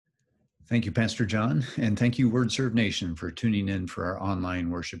Thank you, Pastor John, and thank you, Word Serve Nation, for tuning in for our online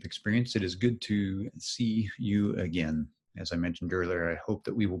worship experience. It is good to see you again. As I mentioned earlier, I hope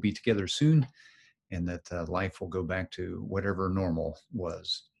that we will be together soon and that life will go back to whatever normal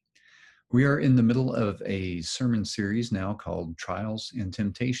was. We are in the middle of a sermon series now called Trials and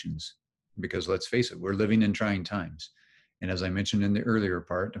Temptations, because let's face it, we're living in trying times. And as I mentioned in the earlier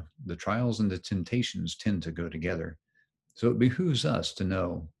part, the trials and the temptations tend to go together. So it behooves us to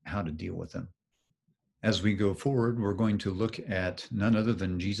know how to deal with them. As we go forward, we're going to look at none other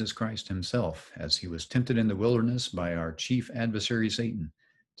than Jesus Christ himself as he was tempted in the wilderness by our chief adversary, Satan,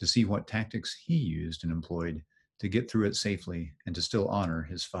 to see what tactics he used and employed to get through it safely and to still honor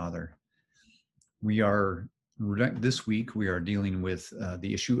his Father. This week, we are dealing with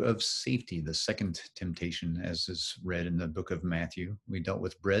the issue of safety, the second temptation, as is read in the book of Matthew. We dealt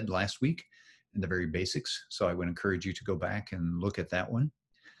with bread last week and the very basics, so I would encourage you to go back and look at that one.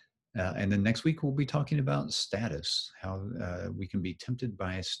 And then next week, we'll be talking about status, how we can be tempted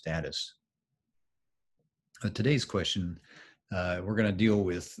by status. Today's question, we're going to deal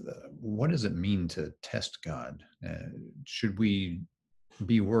with what does it mean to test God? Should we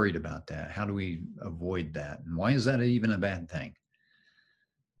be worried about that? How do we avoid that? And why is that even a bad thing?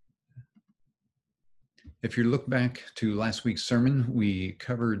 If you look back to last week's sermon, we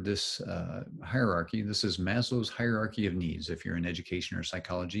covered this hierarchy. This is Maslow's hierarchy of needs. If you're in education or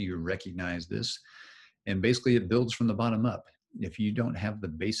psychology, you recognize this. And basically, it builds from the bottom up. If you don't have the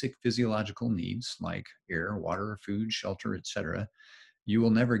basic physiological needs like air, water, food, shelter, etc., you will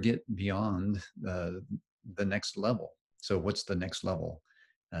never get beyond the next level. So what's the next level?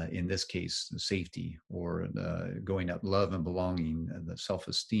 In this case, safety, or going up, love and belonging, the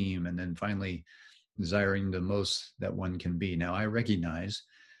self-esteem, and then finally desiring the most that one can be. Now, I recognize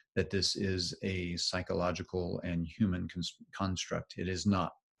that this is a psychological and human construct. It is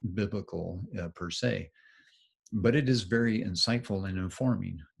not biblical per se, but it is very insightful and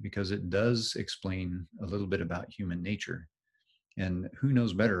informing because it does explain a little bit about human nature. And who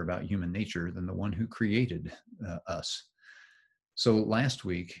knows better about human nature than the one who created us? So last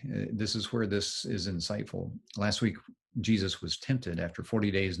week, this is where this is insightful. Last week, Jesus was tempted after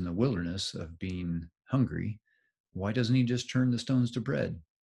 40 days in the wilderness of being hungry. Why doesn't he just turn the stones to bread?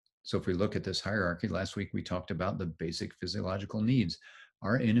 So if we look at this hierarchy, last week we talked about the basic physiological needs.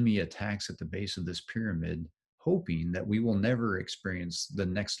 Our enemy attacks at the base of this pyramid, hoping that we will never experience the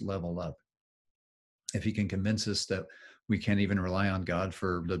next level up. If he can convince us that we can't even rely on God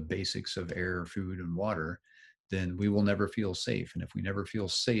for the basics of air, food, and water, then we will never feel safe. And if we never feel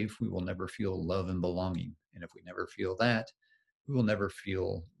safe, we will never feel love and belonging. And if we never feel that, we will never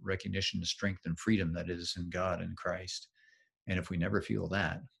feel recognition, strength, and freedom that is in God and Christ. And if we never feel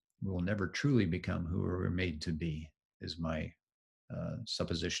that, we will never truly become who we were made to be, is my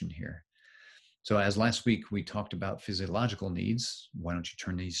supposition here. So as last week we talked about physiological needs, why don't you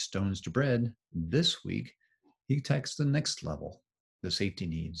turn these stones to bread? This week, he takes the next level, the safety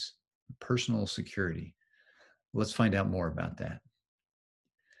needs, personal security. Let's find out more about that.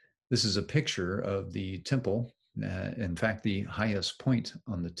 This is a picture of the temple, in fact, the highest point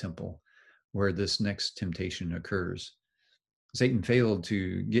on the temple where this next temptation occurs. Satan failed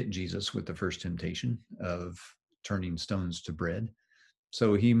to get Jesus with the first temptation of turning stones to bread.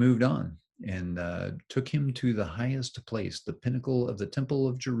 So he moved on and took him to the highest place, the pinnacle of the Temple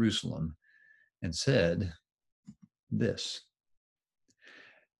of Jerusalem, and said this.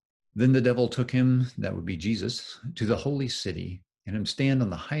 Then the devil took him, that would be Jesus, to the holy city and him stand on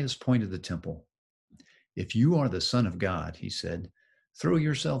the highest point of the temple. If you are the Son of God, he said, throw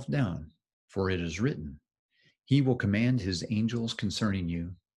yourself down, for it is written, he will command his angels concerning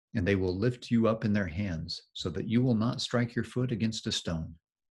you, and they will lift you up in their hands, so that you will not strike your foot against a stone.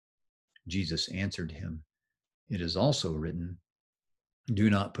 Jesus answered him, it is also written,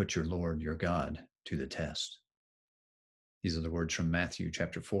 do not put your Lord, your God, to the test. These are the words from Matthew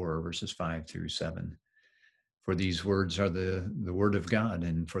chapter 4, verses 5 through 7. For these words are the word of God,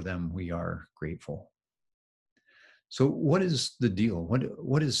 and for them we are grateful. So what is the deal?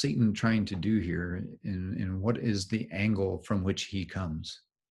 What is Satan trying to do here, and what is the angle from which he comes?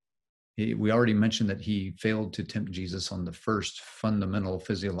 We already mentioned that he failed to tempt Jesus on the first fundamental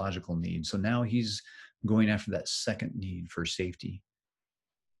physiological need. So now he's going after that second need for safety.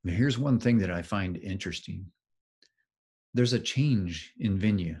 Now, here's one thing that I find interesting. There's a change in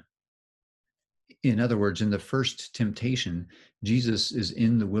venue. In other words, in the first temptation, Jesus is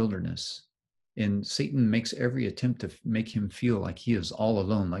in the wilderness, and Satan makes every attempt to make him feel like he is all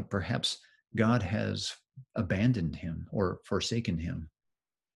alone, like perhaps God has abandoned him or forsaken him.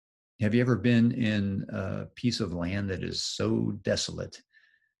 Have you ever been in a piece of land that is so desolate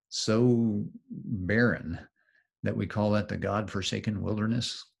so barren that we call that the God-forsaken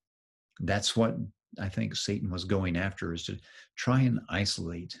wilderness. That's what I think Satan was going after, is to try and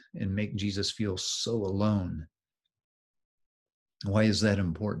isolate and make Jesus feel so alone. Why is that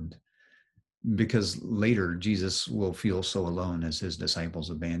important? Because later Jesus will feel so alone as his disciples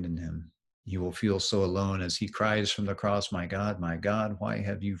abandon him. He will feel so alone as he cries from the cross, my God, why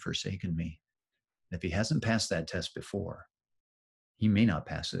have you forsaken me? If he hasn't passed that test before, he may not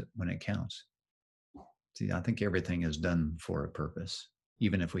pass it when it counts. See, I think everything is done for a purpose,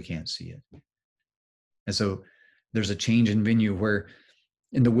 even if we can't see it. And so there's a change in venue where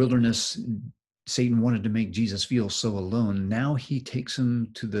in the wilderness, Satan wanted to make Jesus feel so alone. Now he takes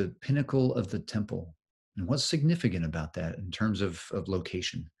him to the pinnacle of the temple. And what's significant about that in terms of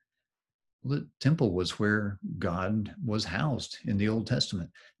location? Well, the temple was where God was housed in the Old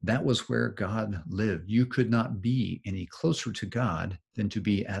Testament. That was where God lived. You could not be any closer to God than to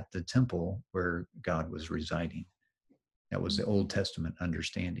be at the temple where God was residing. That was the Old Testament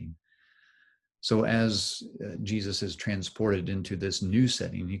understanding. So as Jesus is transported into this new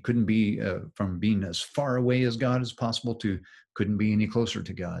setting, he couldn't be from being as far away as God as possible to couldn't be any closer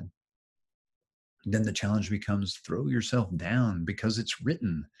to God. Then the challenge becomes throw yourself down because it's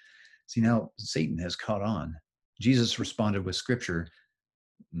written. See, now Satan has caught on. Jesus responded with scripture.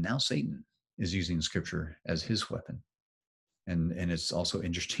 Now Satan is using scripture as his weapon. And it's also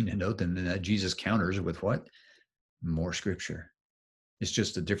interesting to note then that Jesus counters with what? More scripture. It's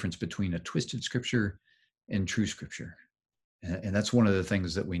just the difference between a twisted scripture and true scripture. And that's one of the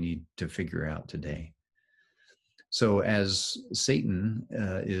things that we need to figure out today. So as Satan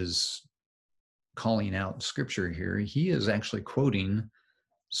is calling out scripture here, he is actually quoting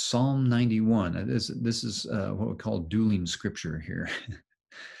Psalm 91. This is what we call dueling scripture here.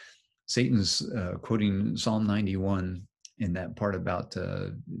 Satan's quoting Psalm 91 in that part about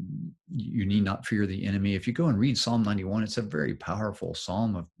you need not fear the enemy. If you go and read Psalm 91, it's a very powerful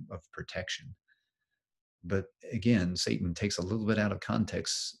psalm of protection. But again, Satan takes a little bit out of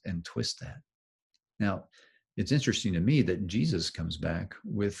context and twists that. Now, it's interesting to me that Jesus comes back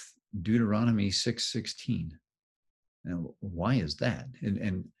with Deuteronomy 6:16. Now, why is that?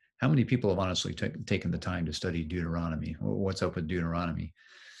 And how many people have honestly taken the time to study Deuteronomy? What's up with Deuteronomy?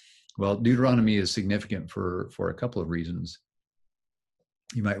 Well, Deuteronomy is significant for a couple of reasons.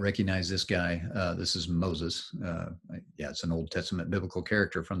 You might recognize this guy. This is Moses. Yeah, it's an Old Testament biblical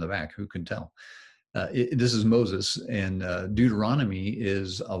character from the back. Who can tell? This is Moses, and Deuteronomy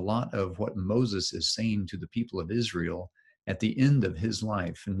is a lot of what Moses is saying to the people of Israel at the end of his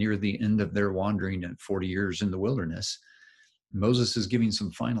life, and near the end of their wandering at 40 years in the wilderness. Moses is giving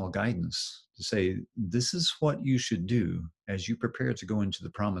some final guidance to say, this is what you should do as you prepare to go into the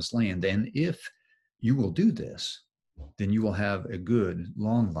promised land. And if you will do this, then you will have a good,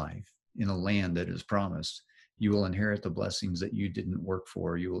 long life in a land that is promised. You will inherit the blessings that you didn't work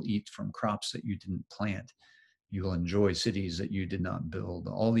for. You will eat from crops that you didn't plant. You will enjoy cities that you did not build,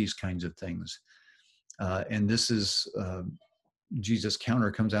 all these kinds of things. And this is Jesus'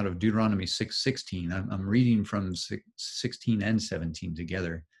 counter comes out of Deuteronomy 6:16. I'm reading from 16 and 17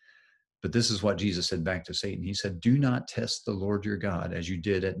 together. But this is what Jesus said back to Satan. He said, do not test the Lord your God as you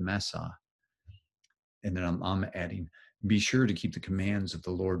did at Massah. And then I'm adding, be sure to keep the commands of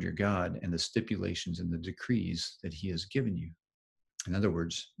the Lord your God and the stipulations and the decrees that he has given you. In other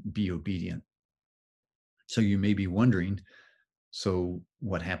words, be obedient. So you may be wondering, so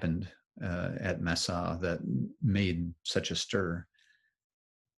what happened at Massah that made such a stir?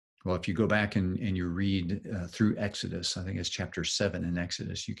 Well, if you go back and you read through Exodus, I think it's chapter 7 in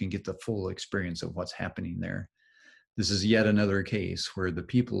Exodus, you can get the full experience of what's happening there. This is yet another case where the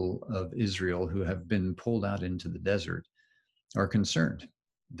people of Israel who have been pulled out into the desert are concerned.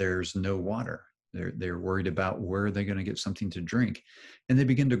 There's no water. They're worried about where are they going to get something to drink. And they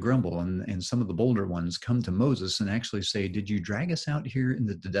begin to grumble. And some of the bolder ones come to Moses and actually say, did you drag us out here in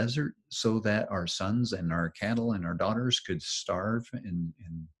the desert so that our sons and our cattle and our daughters could starve and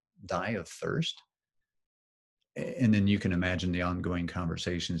die of thirst? And then you can imagine the ongoing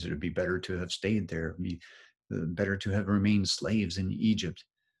conversations. It would be better to have stayed there, be better to have remained slaves in Egypt.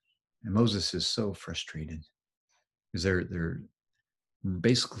 And Moses is so frustrated because they're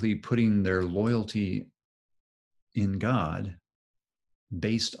basically putting their loyalty in God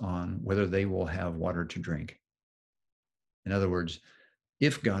based on whether they will have water to drink. In other words,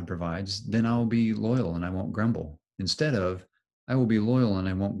 if God provides, then I'll be loyal and I won't grumble. Instead of, I will be loyal and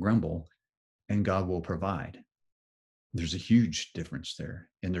I won't grumble, and God will provide. There's a huge difference there.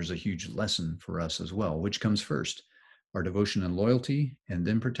 And there's a huge lesson for us as well. Which comes first, our devotion and loyalty and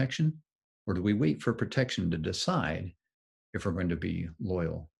then protection? Or do we wait for protection to decide if we're going to be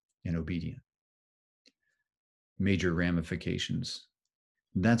loyal and obedient. Major ramifications.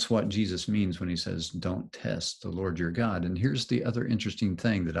 That's what Jesus means when he says, don't test the Lord your God. And here's the other interesting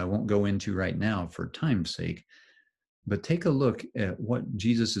thing that I won't go into right now for time's sake, but take a look at what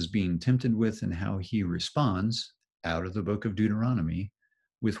Jesus is being tempted with and how he responds out of the book of Deuteronomy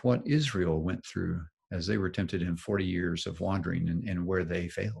with what Israel went through as they were tempted in 40 years of wandering and where they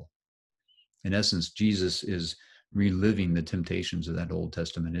failed. In essence, Jesus is reliving the temptations of that Old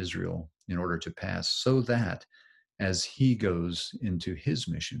Testament Israel in order to pass, so that as he goes into his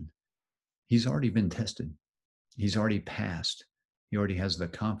mission, he's already been tested. He's already passed. He already has the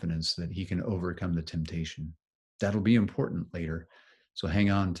confidence that he can overcome the temptation. That'll be important later. So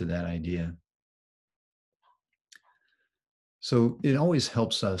hang on to that idea. So it always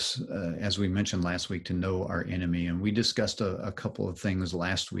helps us, as we mentioned last week, to know our enemy. And we discussed a couple of things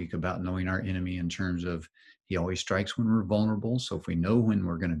last week about knowing our enemy in terms of he always strikes when we're vulnerable. So if we know when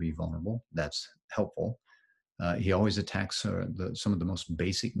we're going to be vulnerable, that's helpful. He always attacks some of the most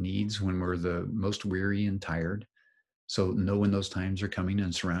basic needs when we're the most weary and tired. So know when those times are coming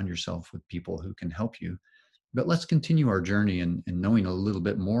and surround yourself with people who can help you. But let's continue our journey in knowing a little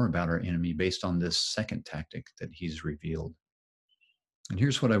bit more about our enemy based on this second tactic that he's revealed. And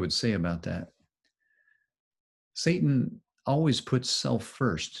here's what I would say about that. Satan always puts self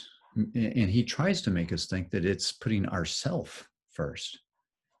first, and he tries to make us think that it's putting ourself first.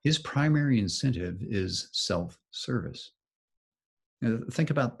 His primary incentive is self-service. Think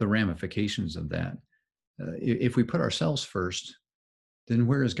about the ramifications of that. If we put ourselves first, then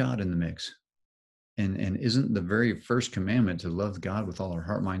where is God in the mix? And isn't the very first commandment to love God with all our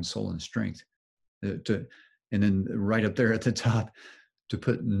heart, mind, soul, and strength? And then right up there at the top, to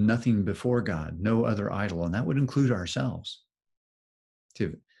put nothing before God, no other idol, and that would include ourselves.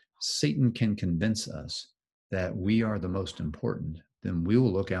 Satan can convince us that we are the most important, then we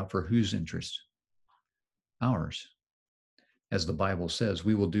will look out for whose interest? Ours. As the Bible says,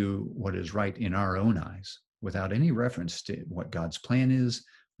 we will do what is right in our own eyes without any reference to what God's plan is,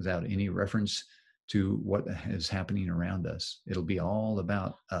 without any reference to what is happening around us. It'll be all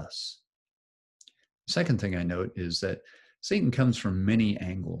about us. Second thing I note is that Satan comes from many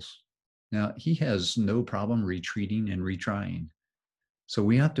angles. Now, he has no problem retreating and retrying. So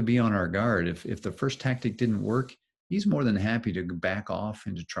we have to be on our guard. If the first tactic didn't work, he's more than happy to back off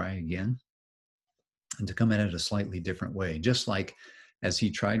and to try again and to come at it a slightly different way, just like as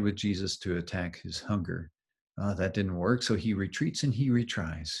he tried with Jesus to attack his hunger. That didn't work, so he retreats and he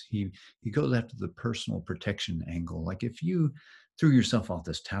retries. He goes after the personal protection angle. Like if you threw yourself off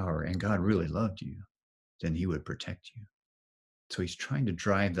this tower and God really loved you, then he would protect you. So he's trying to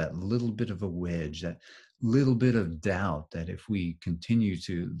drive that little bit of a wedge, that little bit of doubt that if we continue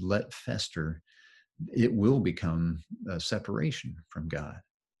to let fester, it will become a separation from God.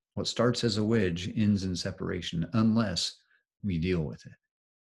 What starts as a wedge ends in separation unless we deal with it.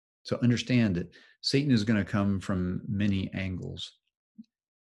 So understand that Satan is going to come from many angles.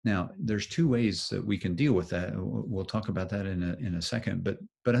 Now, there's two ways that we can deal with that. We'll talk about that in a second,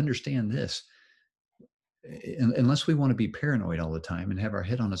 but understand this. Unless we want to be paranoid all the time and have our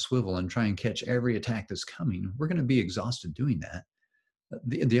head on a swivel and try and catch every attack that's coming, we're going to be exhausted doing that.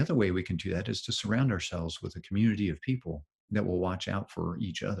 The other way we can do that is to surround ourselves with a community of people that will watch out for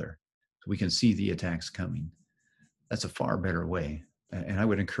each other so we can see the attacks coming. That's a far better way. And I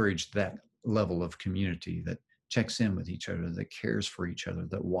would encourage that level of community that checks in with each other, that cares for each other,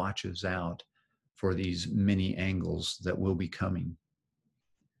 that watches out for these many angles that will be coming.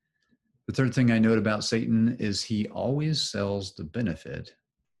 The third thing I note about Satan is he always sells the benefit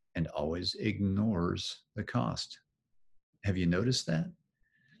and always ignores the cost. Have you noticed that?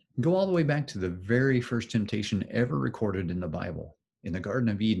 Go all the way back to the very first temptation ever recorded in the Bible. In the Garden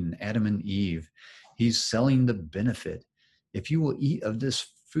of Eden, Adam and Eve, he's selling the benefit. If you will eat of this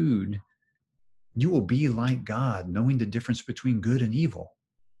food, you will be like God, knowing the difference between good and evil.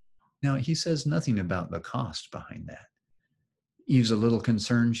 Now, he says nothing about the cost behind that. Eve's a little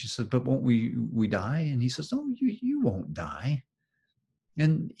concerned. She says, but won't we die? And he says, no, you won't die.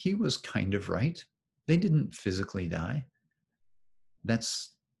 And he was kind of right. They didn't physically die. That's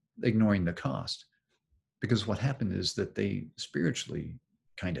ignoring the cost. Because what happened is that they spiritually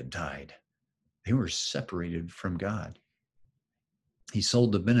kind of died. They were separated from God. He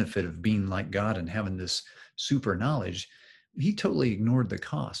sold the benefit of being like God and having this super knowledge. He totally ignored the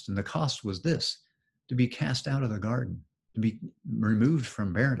cost. And the cost was this: to be cast out of the garden, to be removed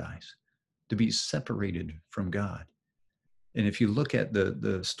from paradise, to be separated from God. And if you look at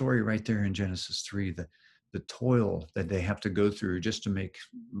the story right there in Genesis 3, the toil that they have to go through just to make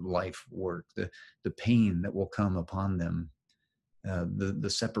life work, the pain that will come upon them, the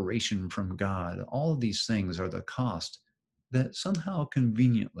separation from God. All of these things are the cost that somehow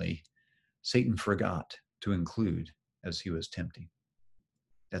conveniently Satan forgot to include as he was tempting.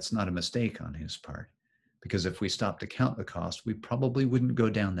 That's not a mistake on his part, because if we stopped to count the cost, we probably wouldn't go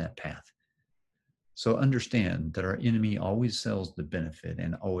down that path. So understand that our enemy always sells the benefit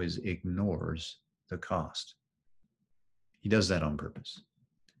and always ignores the cost. He does that on purpose.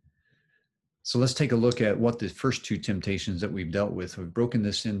 So let's take a look at what the first two temptations that we've dealt with. We've broken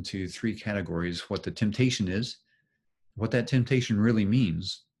this into three categories: what the temptation is, what that temptation really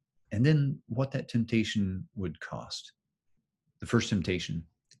means, and then what that temptation would cost. The first temptation: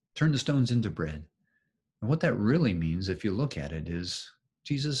 turn the stones into bread. And what that really means, if you look at it, is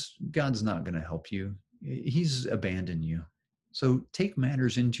Jesus, God's not going to help you. He's abandoned you. So take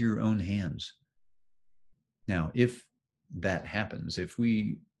matters into your own hands. Now, if that happens, if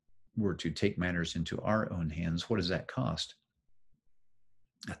we were to take matters into our own hands, what does that cost?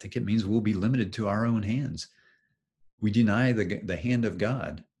 I think it means we'll be limited to our own hands. We deny the hand of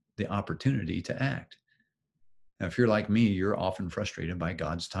God the opportunity to act. Now, if you're like me, you're often frustrated by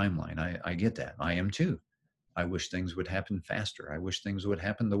God's timeline. I get that. I am too. I wish things would happen faster. I wish things would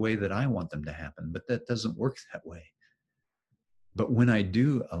happen the way that I want them to happen, but that doesn't work that way. But when I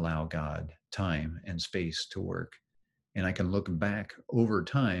do allow God time and space to work, and I can look back over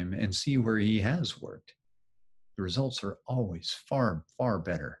time and see where he has worked, the results are always far, far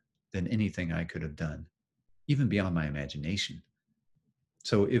better than anything I could have done, even beyond my imagination.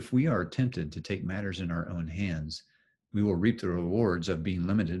 So if we are tempted to take matters in our own hands, we will reap the rewards of being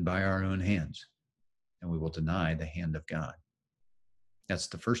limited by our own hands, and we will deny the hand of God. That's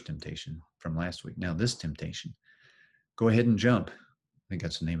the first temptation from last week. Now this temptation: go ahead and jump. I think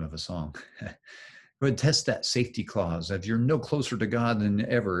that's the name of a song. Go ahead and test that safety clause. If you're no closer to God than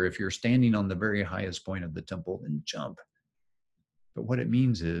ever, if you're standing on the very highest point of the temple, then jump. But what it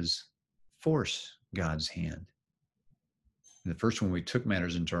means is force God's hand. In the first one, we took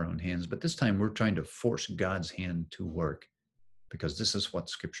matters into our own hands, but this time we're trying to force God's hand to work, because this is what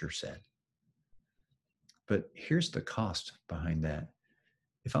Scripture said. But here's the cost behind that.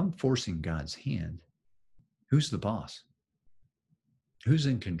 If I'm forcing God's hand, who's the boss? Who's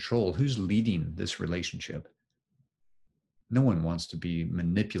in control? Who's leading this relationship? No one wants to be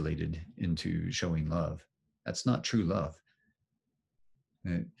manipulated into showing love. That's not true love.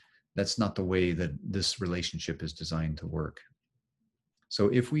 That's not the way that this relationship is designed to work. So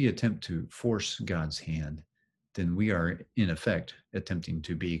if we attempt to force God's hand, then we are in effect attempting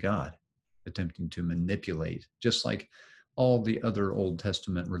to be God, attempting to manipulate, just like all the other Old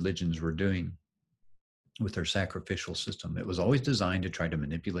Testament religions were doing with their sacrificial system. It was always designed to try to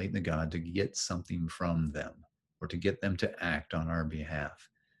manipulate the God to get something from them, or to get them to act on our behalf.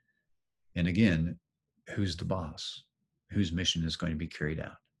 And again, who's the boss? Whose mission is going to be carried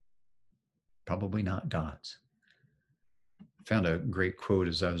out? Probably not God's. I found a great quote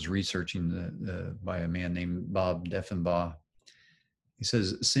as I was researching by a man named Bob Deffinbaugh. He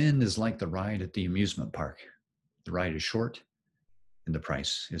says, sin is like the ride at the amusement park. The ride is short and the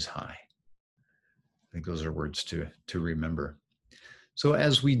price is high. I think those are words to remember. So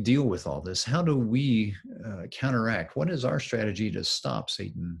as we deal with all this, how do we counteract? What is our strategy to stop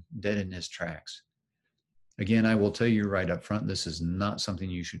Satan dead in his tracks? Again, I will tell you right up front, this is not something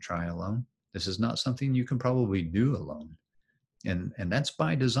you should try alone. This is not something you can probably do alone. And that's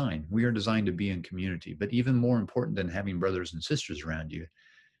by design. We are designed to be in community. But even more important than having brothers and sisters around you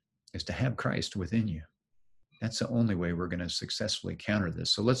is to have Christ within you. That's the only way we're going to successfully counter this.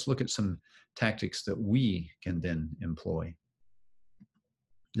 So let's look at some tactics that we can then employ.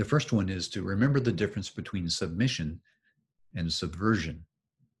 The first one is to remember the difference between submission and subversion.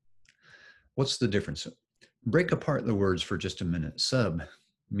 What's the difference? Break apart the words for just a minute. Sub,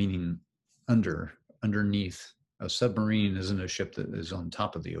 meaning under, underneath. A submarine isn't a ship that is on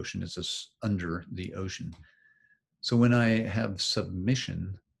top of the ocean, it's under the ocean. So when I have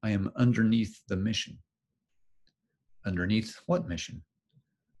submission, I am underneath the mission. Underneath what mission?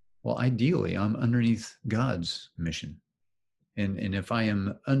 Well, ideally, I'm underneath God's mission. And if I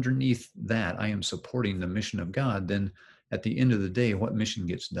am underneath that, I am supporting the mission of God, then at the end of the day, what mission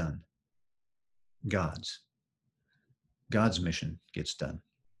gets done? God's mission gets done.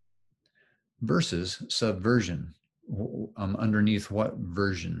 Versus subversion. I'm underneath what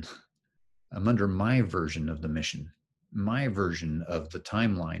version? I'm under my version of the mission, my version of the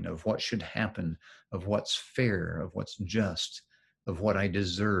timeline of what should happen, of what's fair, of what's just, of what I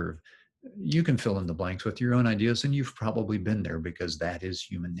deserve. You can fill in the blanks with your own ideas, and you've probably been there because that is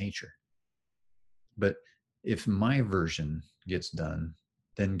human nature. But if my version gets done,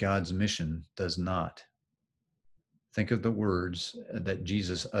 then God's mission does not. Think of the words that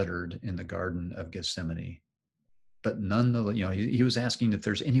Jesus uttered in the Garden of Gethsemane. But none of he was asking if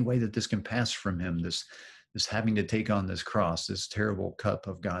there's any way that this can pass from him, this having to take on this cross, this terrible cup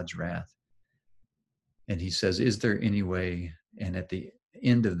of God's wrath. And he says, is there any way? And at the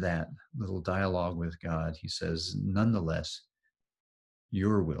end of that little dialogue with God, he says, nonetheless,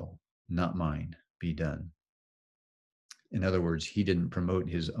 your will, not mine, be done. In other words, he didn't promote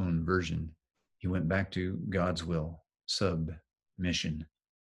his own version. He went back to God's will, submission,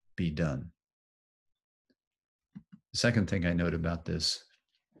 be done. The second thing I note about this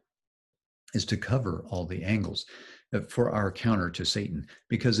is to cover all the angles for our counter to Satan.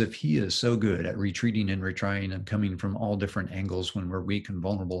 Because if he is so good at retreating and retrying and coming from all different angles when we're weak and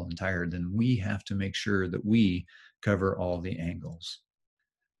vulnerable and tired, then we have to make sure that we cover all the angles.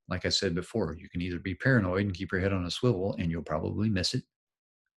 Like I said before, you can either be paranoid and keep your head on a swivel and you'll probably miss it,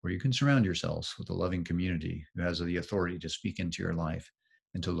 or you can surround yourselves with a loving community who has the authority to speak into your life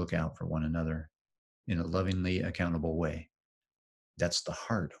and to look out for one another in a lovingly accountable way. That's the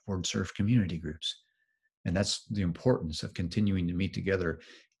heart of Word Surf community groups. And that's the importance of continuing to meet together,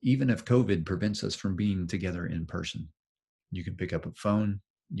 even if COVID prevents us from being together in person. You can pick up a phone,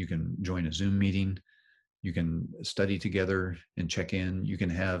 you can join a Zoom meeting, you can study together and check in, you can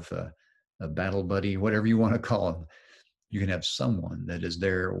have a battle buddy, whatever you want to call them. You can have someone that is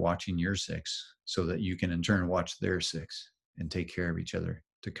there watching your six so that you can in turn watch their six and take care of each other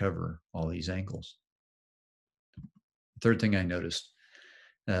to cover all these angles. Third thing I noticed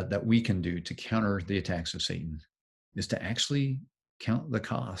that we can do to counter the attacks of Satan is to actually count the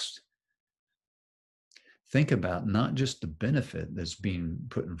cost. Think about not just the benefit that's being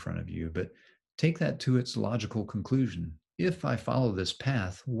put in front of you, but take that to its logical conclusion. If I follow this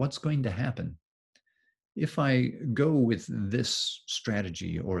path, what's going to happen? If I go with this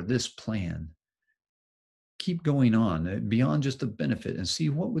strategy or this plan, keep going on beyond just the benefit and see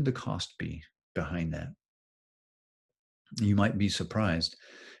what would the cost be behind that. You might be surprised.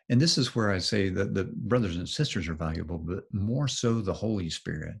 And this is where I say that the brothers and sisters are valuable, but more so the Holy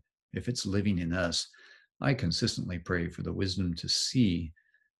Spirit. If it's living in us, I consistently pray for the wisdom to see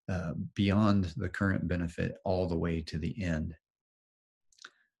beyond the current benefit all the way to the end.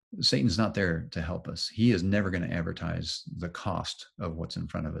 Satan's not there to help us. He is never going to advertise the cost of what's in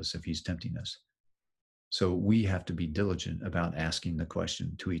front of us if he's tempting us. So we have to be diligent about asking the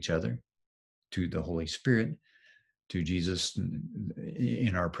question to each other, to the Holy Spirit, to Jesus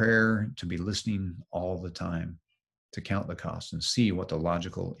in our prayer, to be listening all the time, to count the cost and see what the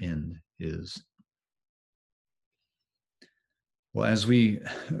logical end is. Well, as we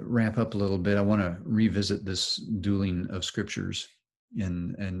wrap up a little bit, I want to revisit this dueling of scriptures.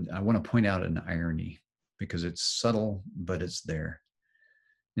 And I want to point out an irony because it's subtle, but it's there.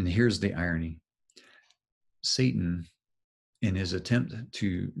 And here's the irony. Satan, in his attempt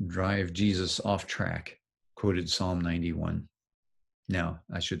to drive Jesus off track, quoted Psalm 91. Now,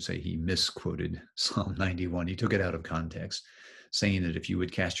 I should say he misquoted Psalm 91. He took it out of context, saying that if you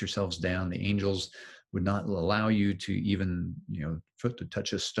would cast yourselves down, the angels would not allow you to even, foot to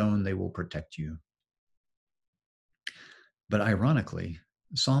touch a stone. They will protect you. But ironically,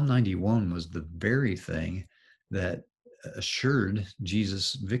 Psalm 91 was the very thing that assured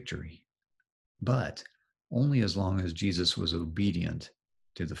Jesus' victory, but only as long as Jesus was obedient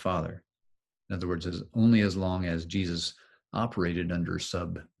to the Father. In other words, only as long as Jesus operated under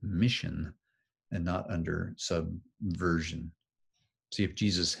submission and not under subversion. See, if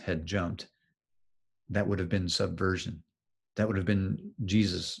Jesus had jumped, that would have been subversion. That would have been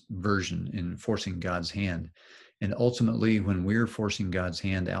Jesus' version in forcing God's hand. And ultimately, when we're forcing God's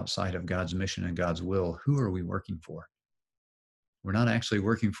hand outside of God's mission and God's will, who are we working for? We're not actually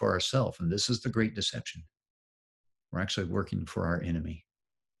working for ourselves. And this is the great deception. We're actually working for our enemy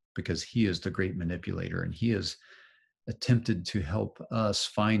because he is the great manipulator and he has attempted to help us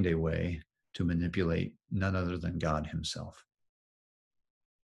find a way to manipulate none other than God himself.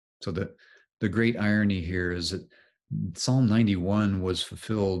 So the great irony here is that Psalm 91 was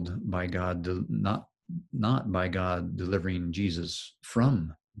fulfilled by God, not by God delivering Jesus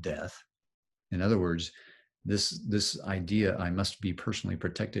from death. In other words, this idea, I must be personally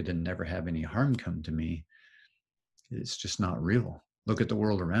protected and never have any harm come to me, it's just not real. Look at the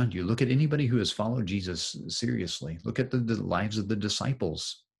world around you. Look at anybody who has followed Jesus seriously. Look at the lives of the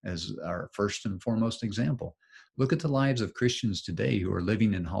disciples as our first and foremost example. Look at the lives of Christians today who are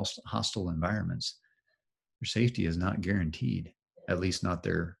living in hostile environments. Their safety is not guaranteed, at least not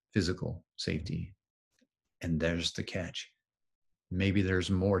their physical safety. And there's the catch. Maybe there's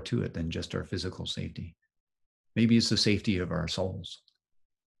more to it than just our physical safety. Maybe it's the safety of our souls,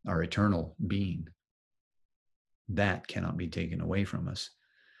 our eternal being. That cannot be taken away from us.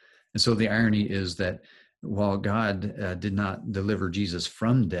 And so the irony is that while God did not deliver Jesus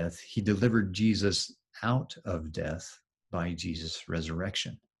from death, he delivered Jesus out of death by Jesus'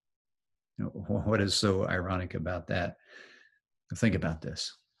 resurrection. What is so ironic about that? Think about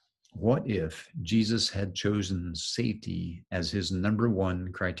this. What if Jesus had chosen safety as his number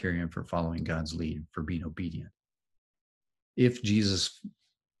one criterion for following God's lead, for being obedient? If Jesus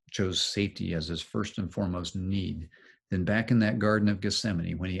chose safety as his first and foremost need, then back in that Garden of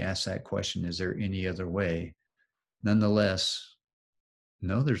Gethsemane, when he asked that question, is there any other way? Nonetheless,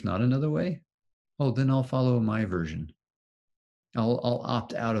 no, there's not another way. Oh, then I'll follow my version. I'll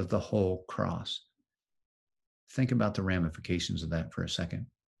opt out of the whole cross. Think about the ramifications of that for a second.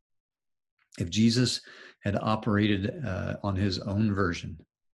 If Jesus had operated on his own version,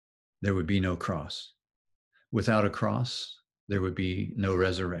 there would be no cross. Without a cross, there would be no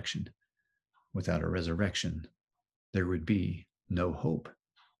resurrection. Without a resurrection, there would be no hope.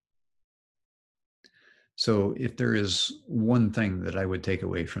 So if there is one thing that I would take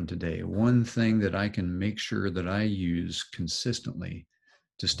away from today, one thing that I can make sure that I use consistently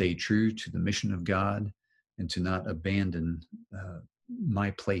to stay true to the mission of God and to not abandon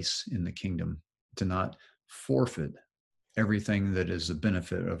my place in the kingdom, to not forfeit everything that is the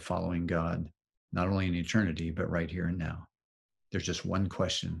benefit of following God, not only in eternity, but right here and now. There's just one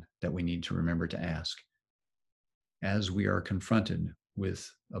question that we need to remember to ask. As we are confronted with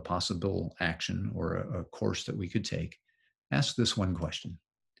a possible action or a course that we could take, ask this one question: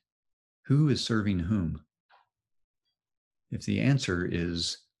 who is serving whom? If the answer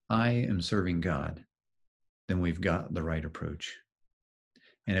is, I am serving God, then we've got the right approach.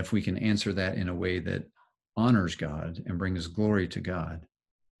 And if we can answer that in a way that honors God and brings glory to God,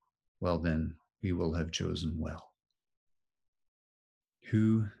 well, then we will have chosen well.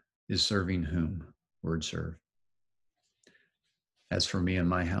 Who is serving whom? Word serve. As for me and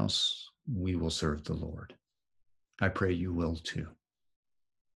my house, we will serve the Lord. I pray you will too.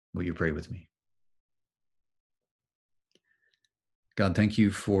 Will you pray with me? God, thank you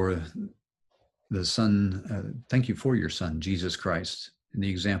for the Son. Thank you for your Son, Jesus Christ, and the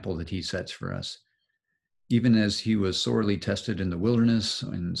example that he sets for us. Even as he was sorely tested in the wilderness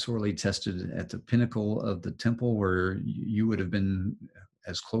and sorely tested at the pinnacle of the temple, where you would have been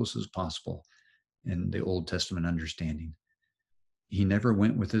as close as possible in the Old Testament understanding, he never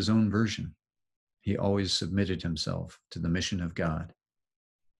went with his own version. He always submitted himself to the mission of God.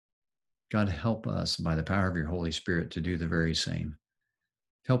 God, help us by the power of your Holy Spirit to do the very same.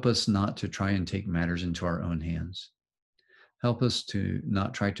 Help us not to try and take matters into our own hands. Help us to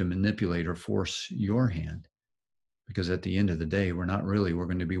not try to manipulate or force your hand, because at the end of the day, we're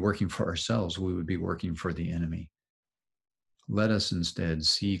going to be working for ourselves. We would be working for the enemy. Let us instead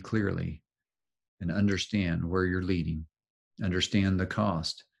see clearly and understand where you're leading, understand the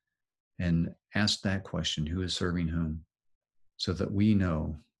cost, and ask that question, who is serving whom, so that we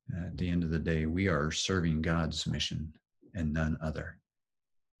know at the end of the day, we are serving God's mission and none other.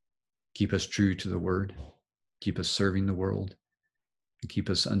 Keep us true to the word, keep us serving the world, and keep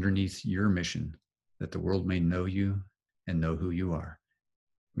us underneath your mission, that the world may know you and know who you are.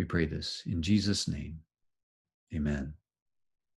 We pray this in Jesus' name. Amen.